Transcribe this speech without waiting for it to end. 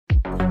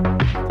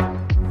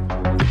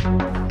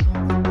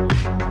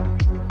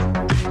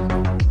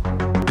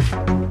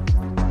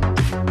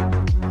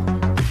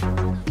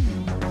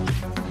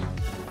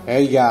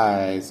Hey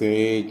guys,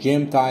 it's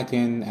Jim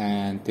Titan,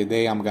 and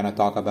today I'm gonna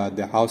talk about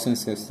the housing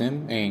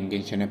system in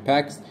Genshin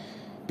Impact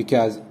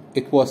because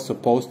it was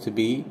supposed to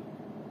be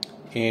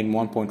in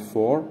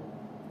 1.4,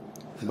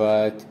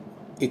 but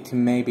it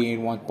may be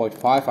in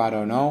 1.5. I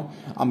don't know.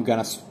 I'm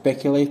gonna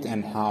speculate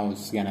on how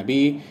it's gonna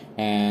be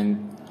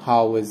and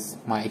how is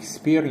my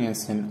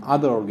experience in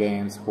other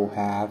games who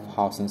have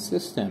housing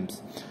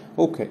systems.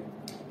 Okay,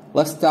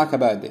 let's talk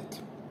about it.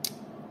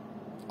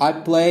 I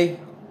play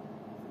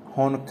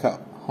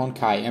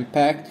Honkai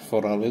Impact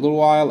for a little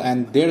while,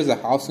 and there's a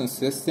housing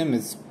system.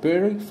 It's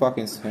very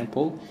fucking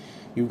simple.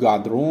 You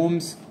got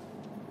rooms,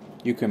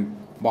 you can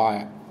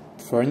buy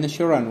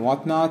furniture and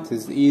whatnot.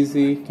 It's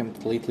easy,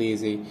 completely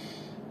easy.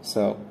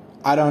 So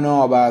I don't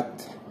know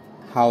about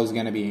how it's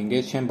gonna be in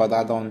Genshin, but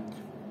I don't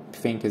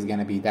think it's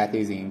gonna be that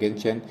easy in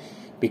Genshin,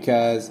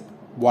 because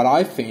what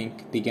I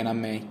think they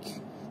can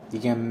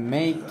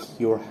make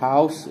your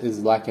house is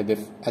like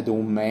a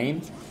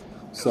domain.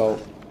 So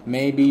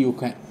maybe you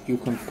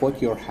can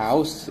put your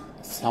house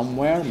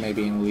somewhere,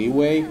 maybe in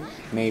Leeway,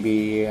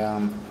 maybe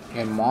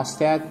in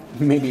Mondstadt,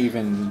 maybe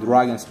even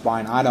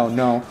Dragonspine, I don't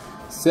know.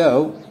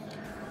 So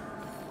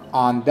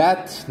on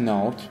that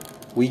note,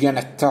 we're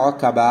gonna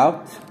talk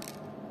about,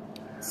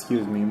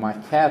 excuse me, my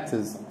cat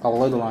is a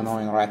little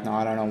annoying right now,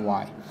 I don't know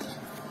why.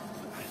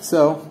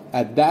 So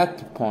at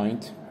that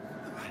point,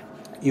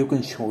 you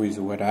can choose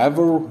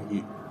whatever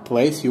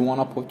place you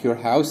want to put your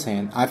house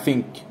in. I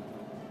think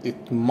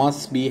it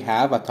must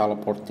have a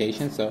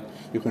teleportation so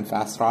you can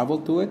fast travel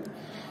to it,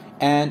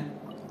 and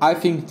I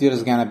think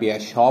there's gonna be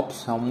a shop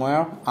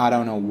somewhere, I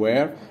don't know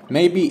where,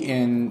 maybe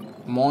in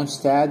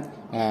Mondstadt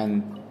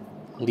and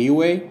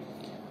Leeway.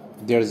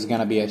 There's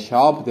gonna be a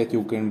shop that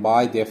you can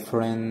buy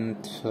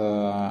different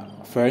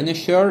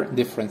furniture,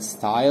 different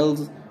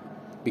styles,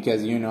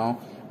 because you know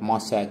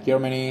Mondstadt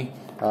Germany,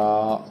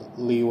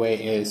 Leeway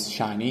is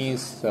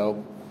Chinese,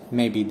 so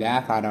maybe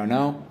that, I don't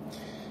know.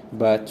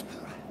 But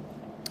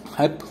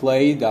I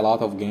played a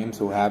lot of games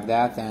who have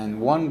that, and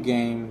one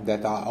game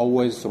that I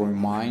always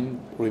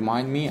remind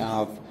me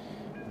of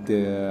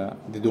the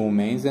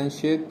domains and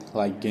shit,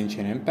 like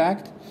Genshin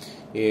Impact,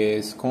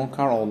 is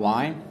Conquer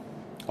Online,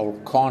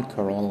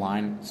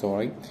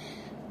 sorry.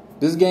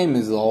 This game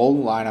is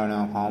old, I don't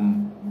know how,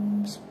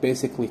 it's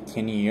basically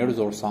 10 years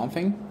or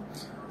something.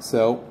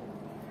 So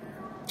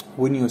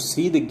when you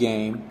see the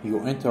game, you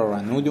enter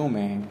a new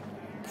domain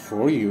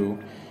for you.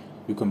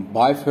 You can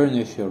buy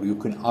furniture, you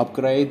can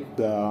upgrade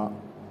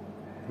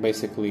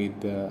basically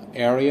the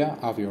area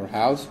of your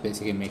house,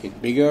 basically make it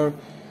bigger,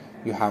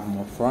 you have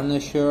more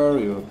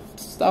furniture,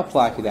 stuff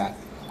like that.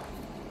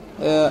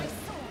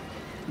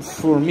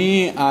 For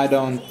me, I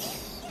don't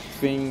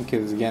think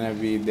it's gonna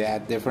be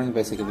that different.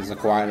 Basically, it's a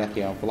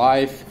quality of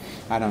life.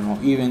 I don't know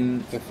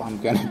even if I'm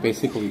gonna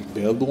basically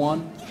build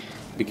one,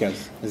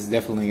 because it's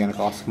definitely gonna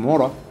cost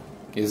more.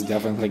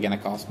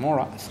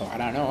 So I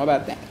don't know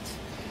about that.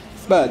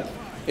 But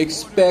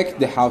expect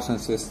the housing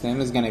system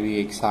is gonna be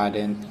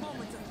exciting.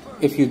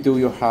 If you do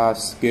your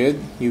house good,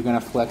 you're gonna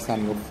flex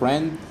on your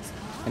friend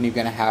and you're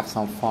gonna have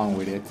some fun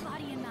with it.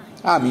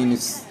 I mean,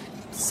 it's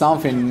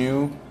something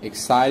new,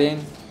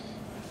 exciting.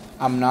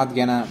 I'm not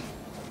gonna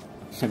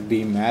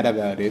be mad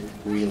about it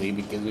really,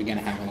 because we're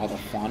gonna have a lot of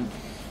fun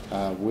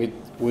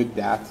with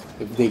that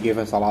if they give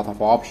us a lot of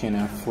option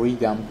and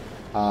freedom,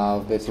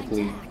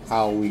 basically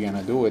how we're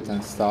gonna do it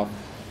and stuff.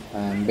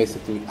 And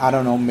basically, I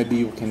don't know, maybe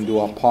you can do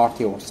a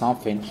party or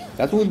something.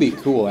 That would be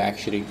cool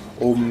actually.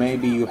 Or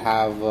maybe you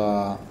have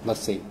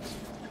let's say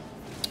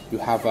you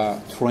have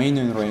a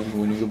training ring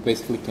when you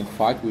basically can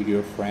fight with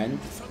your friend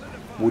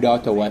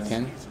without a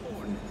weapon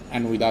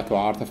and without an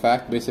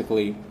artifact,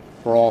 basically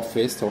raw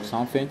fist or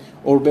something,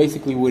 or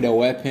basically with a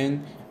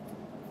weapon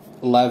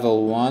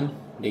level 1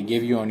 they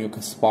give you and you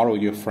can spar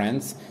with your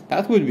friends.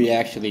 That would be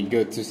actually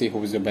good to see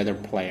who's a better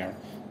player.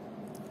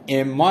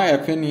 In my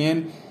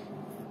opinion,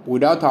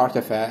 without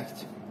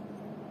artifact,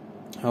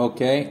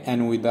 okay,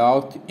 and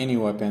without any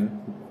weapon,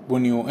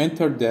 when you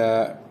enter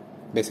the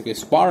basically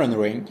sparring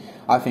ring,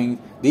 I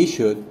think they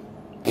should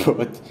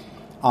put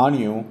on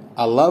you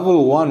a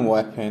level 1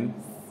 weapon,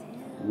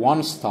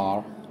 1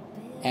 star,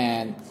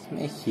 and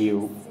make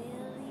you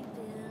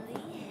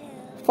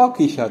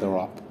fuck each other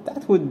up.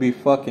 That would be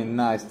fucking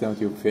nice, don't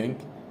you think?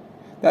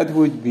 That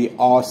would be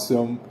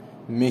awesome,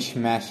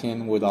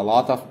 mishmashing with a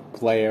lot of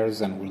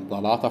players and with a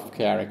lot of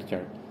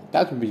character.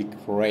 That would be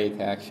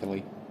great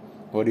actually.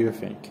 What do you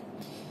think?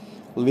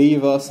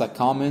 Leave us a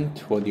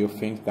comment what you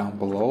think down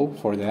below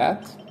for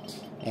that.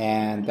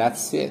 And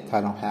that's it.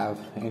 I don't have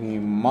any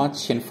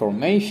much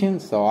information,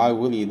 so I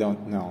really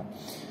don't know.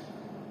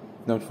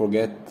 Don't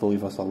forget to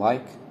leave us a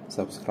like,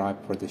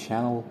 subscribe for the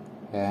channel,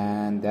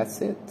 and that's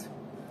it.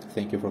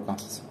 Thank you for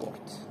constant support.